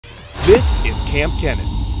This is Kamp Kenan.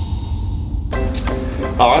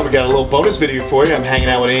 Alright, we got a little bonus video for you. I'm hanging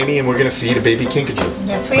out with Amy and we're going to feed a baby kinkajou.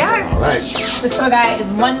 Yes, we are. Alright. This little guy is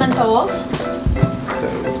 1 month old.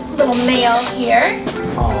 Little male here.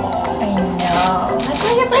 Aww. I know. That's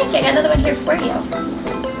why you're blanket. I got another one here for you.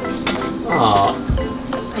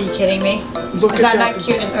 Are you kidding me? Look is at that not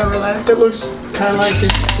cuteness overload? That looks kind of like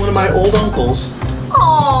one of my old uncles.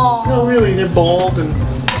 Aww. No, really, they're bald and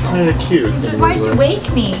kind of cute. This is why did you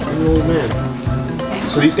wake me? I'm an old man.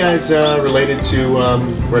 So these guys are related to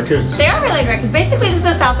raccoons? They are related to raccoons. Basically, this is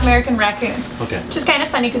a South American raccoon. Okay. Which is kind of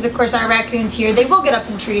funny because, of course, our raccoons here, they will get up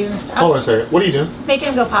in trees and stuff. Hold on a second. What are you doing? Making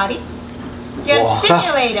him go potty. You gotta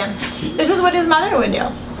stimulate him. This is what his mother would do.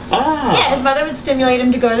 Ah. Yeah, his mother would stimulate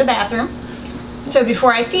him to go to the bathroom. So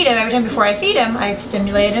before I feed him, every time before I feed him, I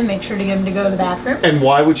stimulate him, make sure to get him to go to the bathroom. And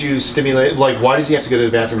why would you stimulate, like why does he have to go to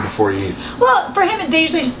the bathroom before he eats? Well, for him, they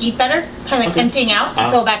usually just eat better, kind of like emptying out to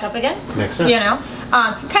fill back up again. Makes sense. You know,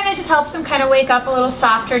 kind of just helps him kind of wake up a little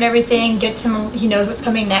softer and everything, gets him, he knows what's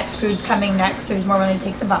coming next, food's coming next, so he's more willing to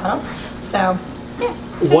take the bottle. So, yeah.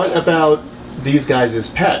 What about these guys as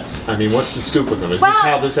pets? I mean, what's the scoop with them? Is this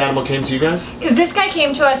how this animal came to you guys? This guy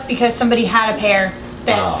came to us because somebody had a pair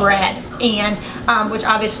that bred, and which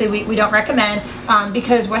obviously we don't recommend,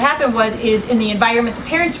 because what happened is in the environment the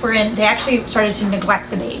parents were in, they actually started to neglect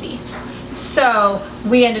the baby. So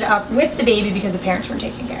we ended up with the baby because the parents weren't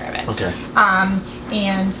taking care of it. Okay.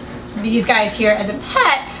 And these guys here as a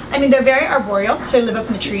pet, I mean, they're very arboreal, so they live up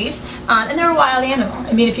in the trees, and they're a wild animal.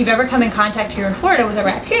 I mean, if you've ever come in contact here in Florida with a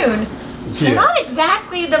raccoon, they're not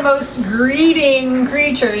exactly the most greeting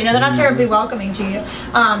creature, you know, they're not terribly welcoming to you.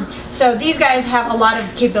 So these guys have a lot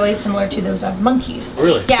of capabilities similar to those of monkeys.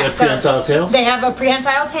 Really? Yeah, they have prehensile tails? They have a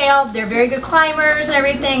prehensile tail, they're very good climbers and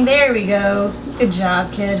everything. There we go. Good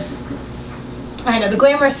job, kid. I know, the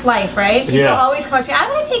glamorous life, right? People always come up to me, I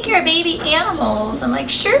want to take care of baby animals. I'm like,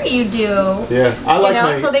 sure you do. Yeah, I like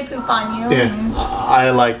until they poop on you. Yeah,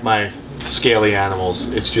 I like my scaly animals.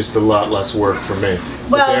 It's just a lot less work for me.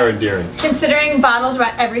 Well, but they're endearing. Considering bottles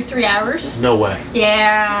about every 3 hours. No way.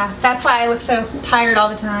 Yeah, that's why I look so tired all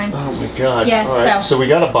the time. Oh my god. Yes, all right. So we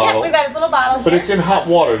got a bottle. Yeah, we got his little bottle But here. it's in hot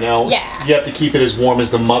water now. Yeah. You have to keep it as warm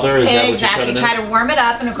as the mother. Is that what you're trying to do? Try to warm it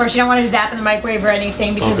up, and of course you don't want to zap in the microwave or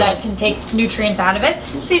anything because that can take nutrients out of it.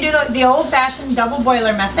 So you do the old-fashioned double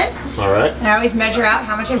boiler method. All right. And I always measure out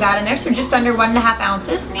how much I've got in there, so just under 1.5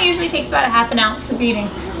 ounces. And it usually takes about a ½ ounce of eating.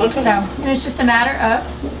 Okay. So, and it's just a matter of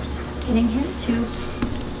getting him to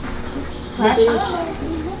latch on.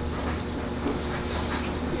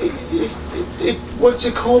 What's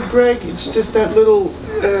it called, Greg? It's just that little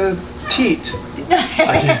teat.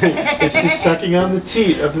 It's just sucking on the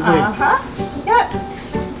teat of the thing. Yep.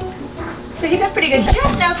 So he does pretty good. He's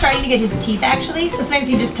just now starting to get his teeth, actually. So sometimes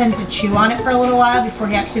he just tends to chew on it for a little while before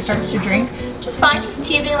he actually starts to drink. Just fine, just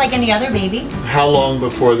teething like any other baby. How long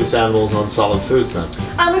before this animal's on solid foods then?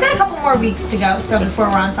 We've got a couple more weeks to go still before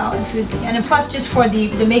we're on solid foods again. And plus, just for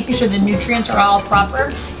the making sure the nutrients are all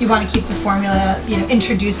proper, you want to keep the formula, you know,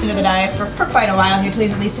 introduced into the diet for quite a while here, till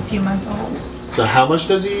he's at least a few months old. So how much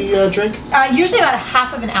does he drink? Usually about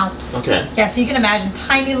 ½ ounce. Okay. Yeah, so you can imagine,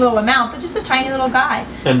 tiny little amount, but just a tiny little guy.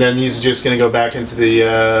 And then he's just going to go back into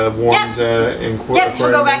the warmed incubator? Yep, he'll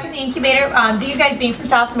go back in the incubator. These guys being from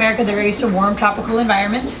South America, they're used to warm tropical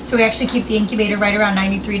environments, so we actually keep the incubator right around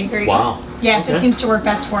 93 degrees. Wow. Yeah, so it seems to work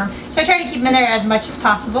best for him. So I try to keep him in there as much as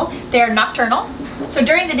possible. They're nocturnal. So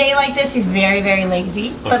during the day like this, he's very, very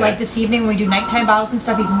lazy. But like this evening when we do nighttime bottles and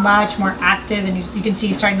stuff, he's much more active, and you can see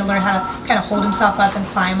he's starting to learn how to kind of hold himself up and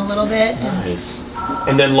climb a little bit. Nice.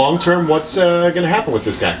 And then long term, what's going to happen with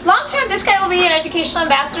this guy? Long term, this guy will be an educational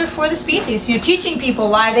ambassador for the species. You know, teaching people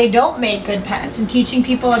why they don't make good pets, and teaching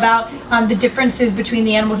people about the differences between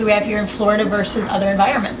the animals that we have here in Florida versus other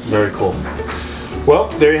environments. Very cool. Well,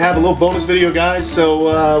 there you have a little bonus video, guys.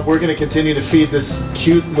 So we're going to continue to feed this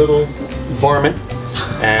cute little varmint,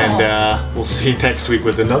 and we'll see you next week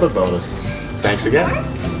with another bonus. Thanks again.